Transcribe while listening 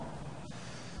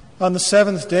On the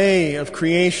seventh day of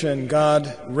creation,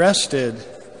 God rested.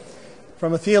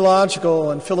 From a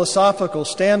theological and philosophical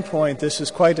standpoint, this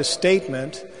is quite a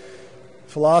statement.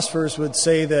 Philosophers would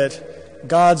say that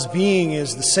God's being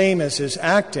is the same as his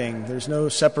acting. There's no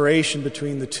separation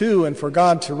between the two, and for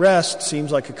God to rest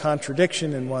seems like a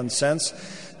contradiction in one sense.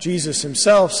 Jesus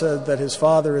himself said that his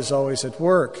Father is always at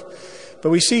work.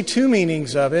 But we see two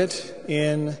meanings of it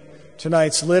in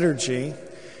tonight's liturgy.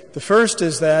 The first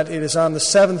is that it is on the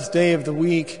seventh day of the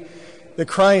week that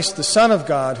Christ, the Son of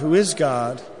God, who is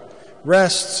God,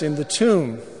 rests in the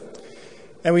tomb.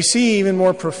 And we see even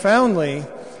more profoundly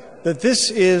that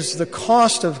this is the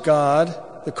cost of God,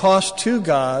 the cost to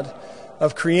God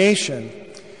of creation.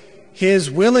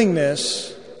 His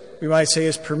willingness, we might say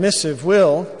his permissive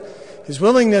will, his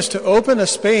willingness to open a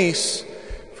space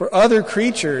for other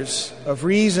creatures of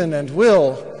reason and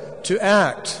will to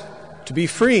act, to be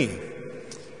free.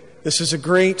 This is a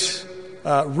great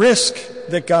risk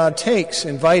that God takes,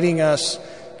 inviting us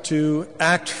to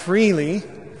act freely,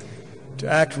 to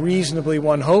act reasonably,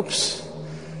 one hopes.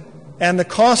 And the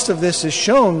cost of this is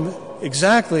shown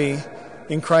exactly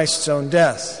in Christ's own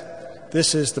death.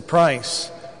 This is the price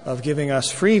of giving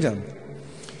us freedom.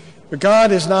 But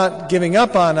God is not giving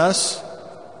up on us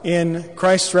in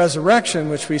Christ's resurrection,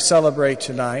 which we celebrate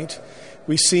tonight.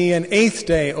 We see an eighth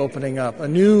day opening up, a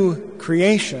new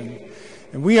creation.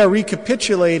 And we are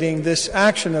recapitulating this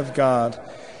action of God.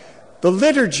 The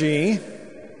liturgy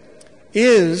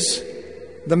is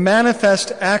the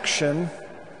manifest action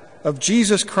of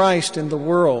Jesus Christ in the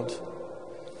world.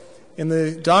 In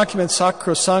the document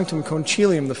Sacrosanctum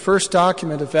Concilium, the first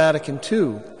document of Vatican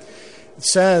II, it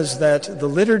says that the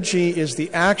liturgy is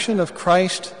the action of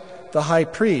Christ the high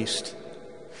priest.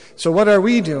 So what are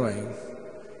we doing?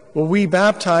 Well, we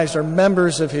baptized are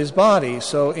members of his body,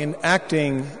 so in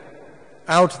acting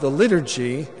out the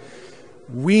liturgy,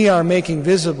 we are making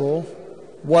visible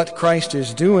what Christ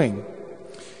is doing.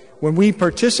 When we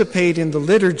participate in the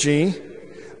liturgy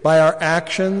by our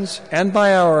actions and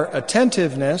by our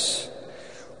attentiveness,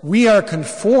 we are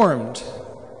conformed,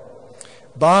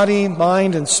 body,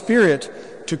 mind, and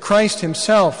spirit, to Christ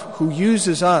himself, who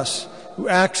uses us, who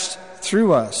acts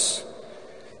through us,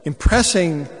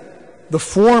 impressing the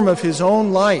form of his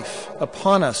own life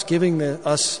upon us, giving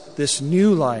us this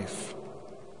new life.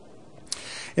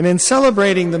 And in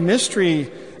celebrating the mystery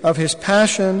of his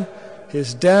passion,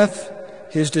 his death,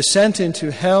 his descent into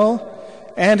hell,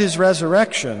 and his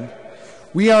resurrection,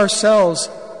 we ourselves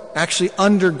actually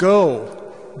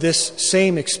undergo this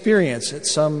same experience in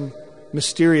some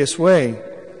mysterious way.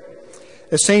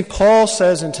 As St. Paul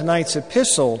says in tonight's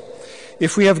epistle,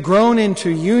 if we have grown into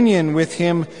union with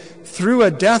him through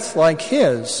a death like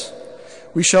his,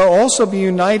 we shall also be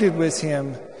united with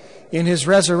him in his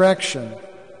resurrection.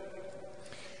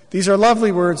 These are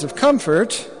lovely words of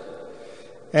comfort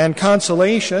and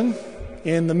consolation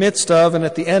in the midst of and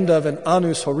at the end of an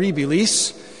annus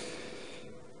horribilis.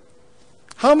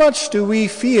 How much do we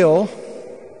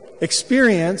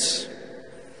experience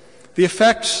the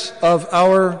effects of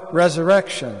our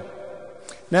resurrection?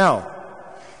 Now,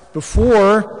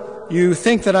 before you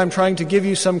think that I'm trying to give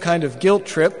you some kind of guilt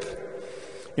trip,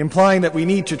 implying that we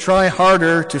need to try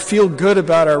harder to feel good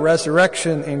about our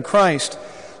resurrection in Christ,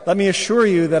 let me assure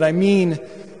you that I mean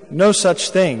no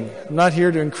such thing. I'm not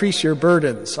here to increase your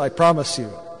burdens, I promise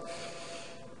you.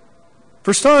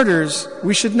 For starters,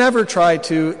 we should never try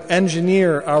to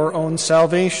engineer our own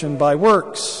salvation by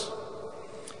works.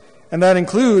 And that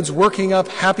includes working up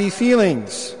happy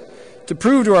feelings to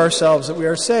prove to ourselves that we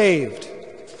are saved.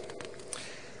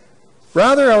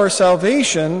 Rather, our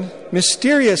salvation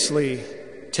mysteriously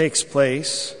takes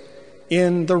place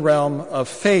in the realm of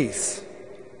faith.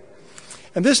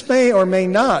 And this may or may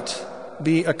not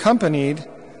be accompanied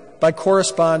by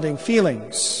corresponding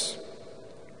feelings.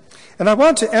 And I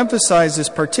want to emphasize this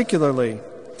particularly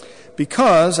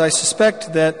because I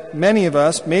suspect that many of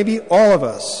us, maybe all of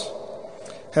us,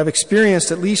 have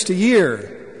experienced at least a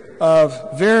year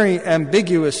of very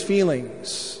ambiguous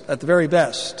feelings at the very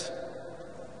best.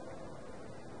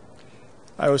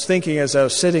 I was thinking as I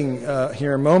was sitting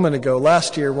here a moment ago,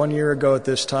 last year, 1 year ago at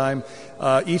this time,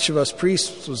 each of us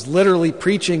priests was literally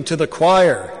preaching to the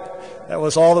choir. That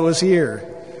was all that was here.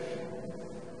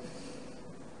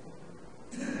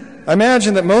 I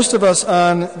imagine that most of us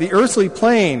on the earthly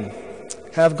plane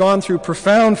have gone through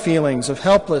profound feelings of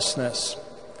helplessness,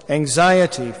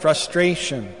 anxiety,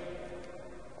 frustration,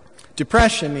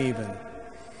 depression even.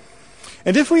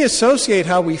 And if we associate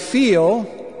how we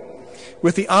feel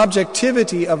with the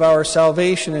objectivity of our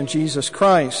salvation in Jesus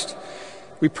Christ,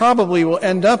 we probably will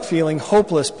end up feeling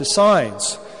hopeless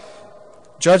besides,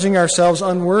 judging ourselves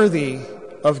unworthy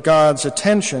of God's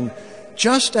attention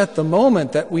just at the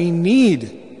moment that we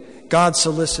need God's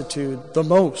solicitude the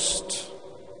most.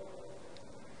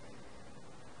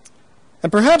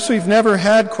 And perhaps we've never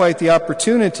had quite the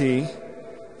opportunity,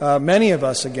 many of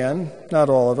us again, not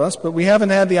all of us, but we haven't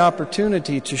had the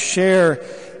opportunity to share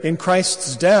in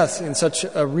Christ's death in such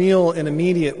a real and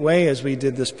immediate way as we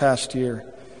did this past year.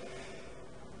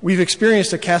 We've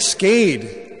experienced a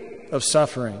cascade of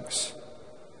sufferings,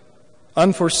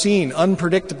 unforeseen,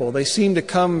 unpredictable. They seem to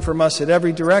come from us at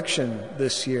every direction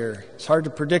this year. It's hard to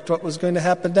predict what was going to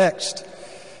happen next.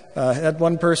 I had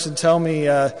one person tell me,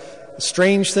 the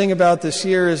strange thing about this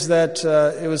year is that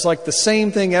it was like the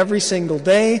same thing every single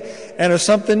day, and it was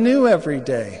something new every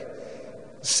day.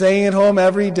 Staying at home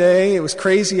every day, it was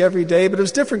crazy every day, but it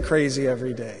was different crazy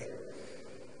every day.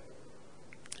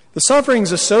 The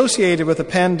sufferings associated with the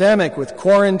pandemic, with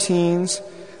quarantines,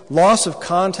 loss of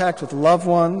contact with loved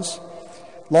ones,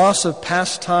 loss of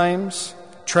pastimes,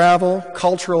 travel,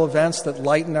 cultural events that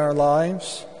lighten our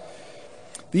lives,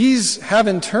 these have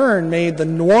in turn made the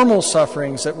normal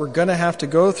sufferings that we're going to have to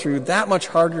go through that much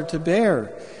harder to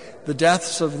bear. The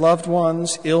deaths of loved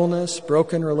ones, illness,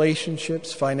 broken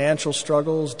relationships, financial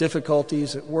struggles,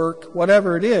 difficulties at work,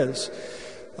 whatever it is.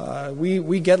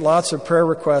 We get lots of prayer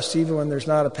requests even when there's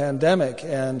not a pandemic,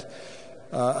 and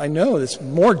I know it's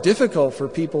more difficult for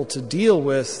people to deal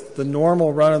with the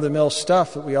normal run-of-the-mill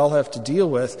stuff that we all have to deal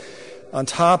with on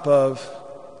top of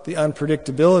the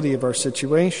unpredictability of our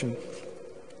situation.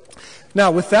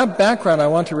 Now, with that background, I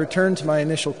want to return to my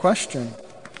initial question.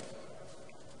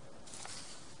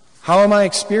 How am I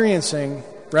experiencing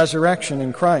resurrection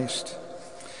in Christ?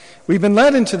 We've been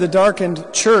led into the darkened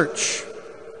church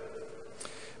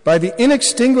by the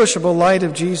inextinguishable light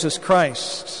of Jesus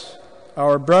Christ,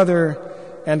 our brother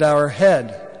and our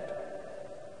head.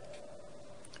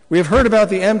 We have heard about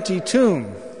the empty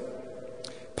tomb.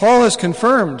 Paul has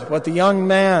confirmed what the young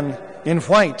man in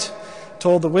white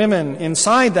told the women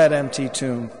inside that empty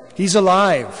tomb. He's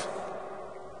alive.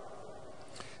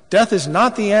 Death is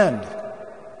not the end.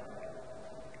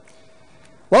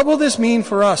 What will this mean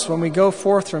for us when we go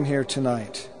forth from here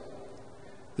tonight?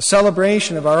 The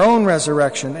celebration of our own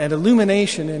resurrection and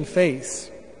illumination in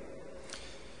faith.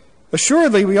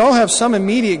 Assuredly, we all have some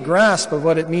immediate grasp of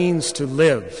what it means to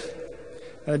live.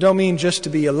 And I don't mean just to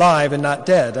be alive and not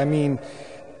dead. I mean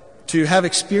to have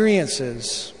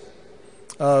experiences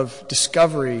of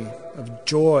discovery, of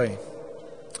joy,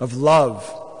 of love,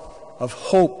 of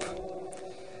hope,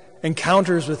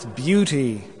 encounters with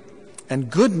beauty and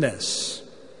goodness.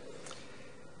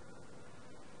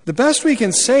 The best we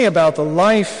can say about the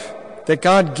life that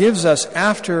God gives us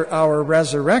after our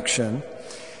resurrection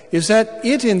is that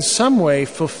it in some way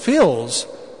fulfills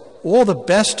all the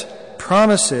best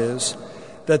promises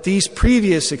that these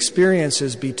previous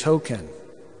experiences betoken.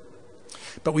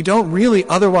 But we don't really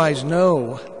otherwise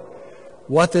know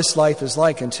what this life is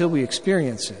like until we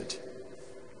experience it.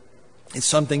 It's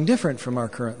something different from our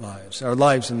current lives, our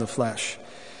lives in the flesh.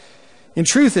 In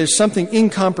truth, there's something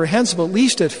incomprehensible, at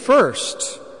least at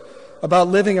first, about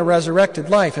living a resurrected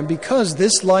life. And because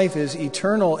this life is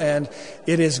eternal and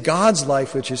it is God's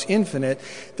life, which is infinite,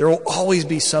 there will always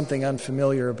be something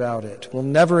unfamiliar about it. We'll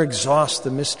never exhaust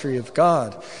the mystery of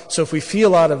God. So if we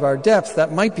feel out of our depth,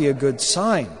 that might be a good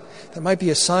sign. That might be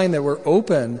a sign that we're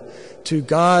open to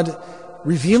God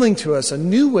revealing to us a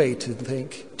new way to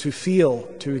think, to feel,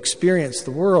 to experience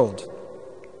the world.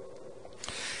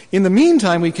 In the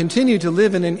meantime, we continue to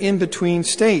live in an in-between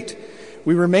state.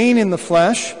 We remain in the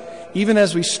flesh, even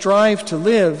as we strive to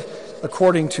live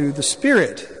according to the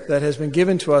Spirit that has been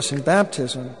given to us in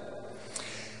baptism.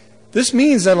 This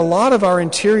means that a lot of our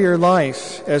interior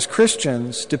life as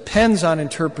Christians depends on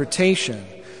interpretation.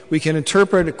 We can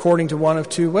interpret according to one of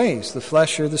two ways, the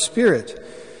flesh or the Spirit.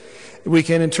 We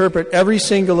can interpret every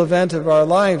single event of our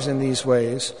lives in these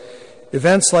ways,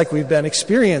 events like we've been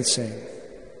experiencing.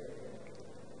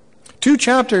 2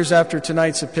 chapters after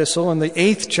tonight's epistle, in the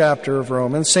 8th chapter of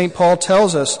Romans, St. Paul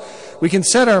tells us we can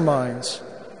set our minds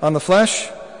on the flesh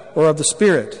or of the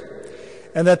Spirit,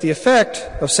 and that the effect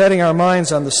of setting our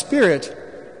minds on the Spirit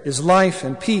is life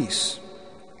and peace.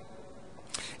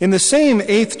 In the same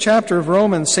 8th chapter of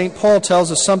Romans, St. Paul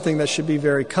tells us something that should be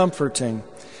very comforting.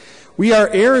 We are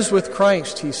heirs with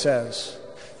Christ, he says,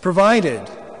 provided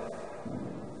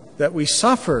that we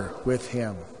suffer with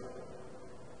him.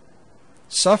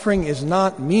 Suffering is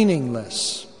not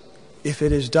meaningless if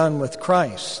it is done with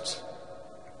Christ.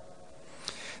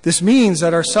 This means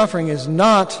that our suffering is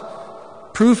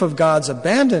not proof of God's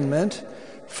abandonment,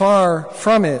 far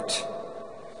from it.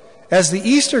 As the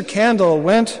Easter candle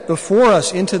went before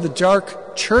us into the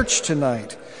dark church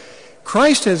tonight,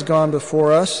 Christ has gone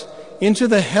before us into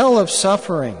the hell of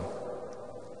suffering.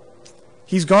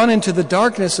 He's gone into the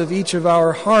darkness of each of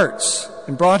our hearts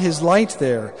and brought his light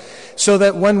there, so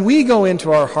that when we go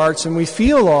into our hearts and we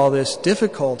feel all this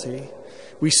difficulty,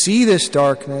 we see this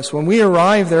darkness, when we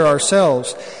arrive there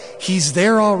ourselves, he's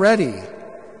there already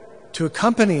to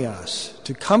accompany us,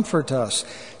 to comfort us,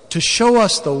 to show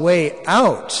us the way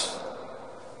out.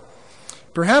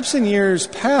 Perhaps in years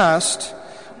past,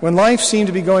 when life seemed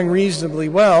to be going reasonably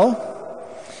well,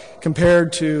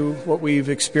 compared to what we've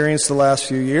experienced the last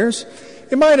few years,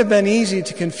 it might have been easy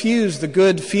to confuse the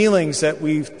good feelings that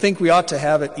we think we ought to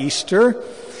have at Easter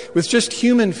with just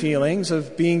human feelings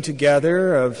of being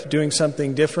together, of doing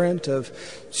something different, of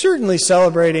certainly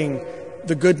celebrating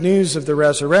the good news of the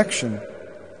resurrection.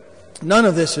 None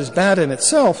of this is bad in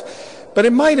itself, but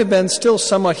it might have been still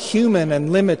somewhat human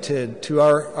and limited to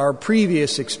our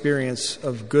previous experience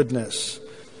of goodness.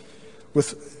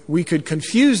 We could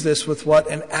confuse this with what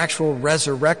an actual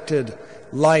resurrected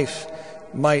life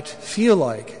might feel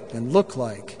like and look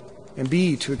like and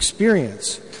be to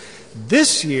experience.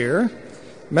 This year,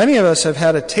 many of us have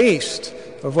had a taste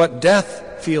of what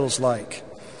death feels like.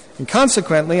 And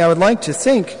consequently, I would like to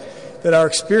think that our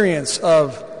experience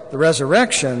of the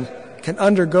resurrection can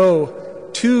undergo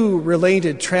two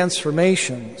related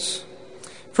transformations.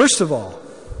 First of all,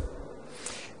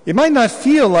 it might not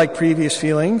feel like previous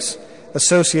feelings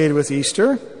associated with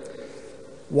Easter.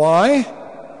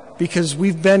 Why? Because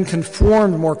we've been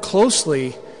conformed more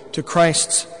closely to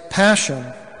Christ's passion.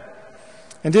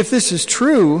 And if this is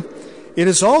true, it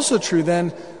is also true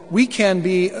then we can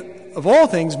be, of all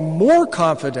things, more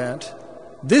confident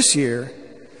this year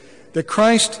that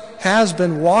Christ has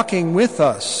been walking with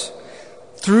us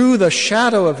through the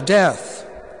shadow of death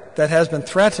that has been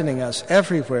threatening us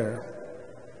everywhere.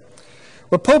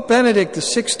 What Pope Benedict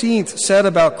XVI said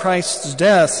about Christ's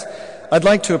death, I'd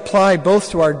like to apply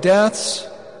both to our deaths,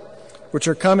 which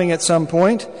are coming at some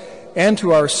point, and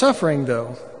to our suffering,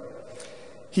 though.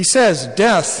 He says,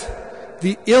 death,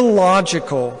 the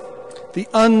illogical, the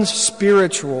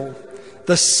unspiritual,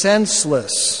 the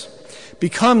senseless,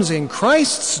 becomes in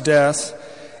Christ's death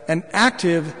an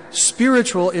active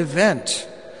spiritual event.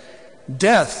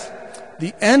 Death,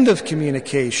 the end of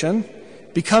communication,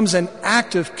 becomes an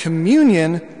act of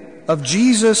communion of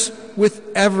Jesus with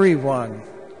everyone,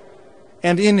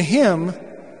 and in him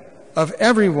of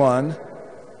everyone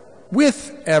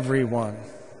with everyone.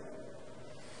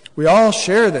 We all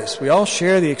share this. We all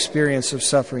share the experience of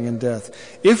suffering and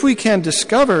death. If we can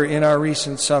discover in our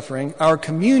recent suffering our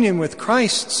communion with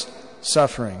Christ's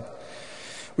suffering,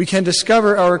 we can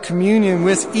discover our communion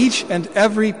with each and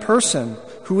every person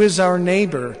who is our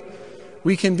neighbor.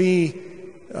 We can be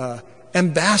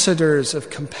ambassadors of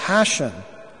compassion.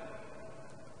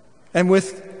 And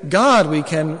with God we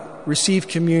can receive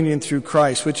communion through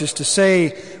Christ, which is to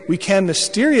say, we can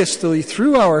mysteriously,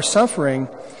 through our suffering,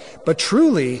 but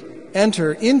truly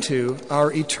enter into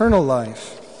our eternal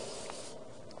life.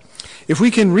 If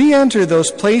we can re-enter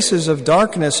those places of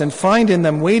darkness and find in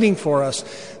them waiting for us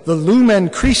the lumen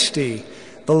Christi,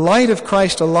 the light of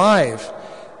Christ alive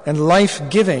and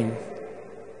life-giving,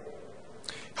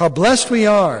 how blessed we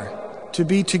are to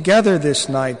be together this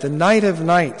night, the night of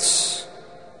nights,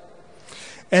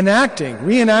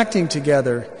 reenacting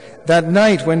together that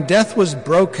night when death was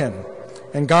broken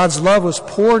and God's love was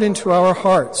poured into our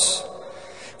hearts.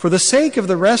 For the sake of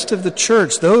the rest of the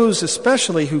church, those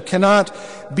especially who cannot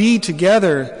be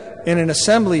together in an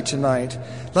assembly tonight,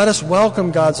 let us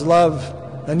welcome God's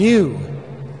love anew.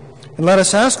 And let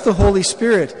us ask the Holy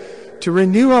Spirit to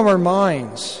renew our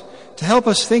minds, to help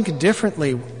us think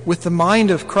differently with the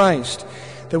mind of Christ,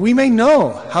 that we may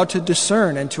know how to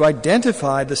discern and to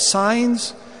identify the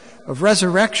signs of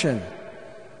resurrection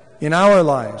in our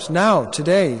lives now,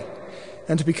 today,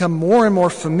 and to become more and more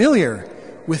familiar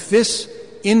with this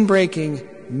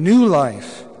inbreaking new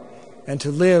life and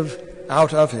to live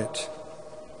out of it.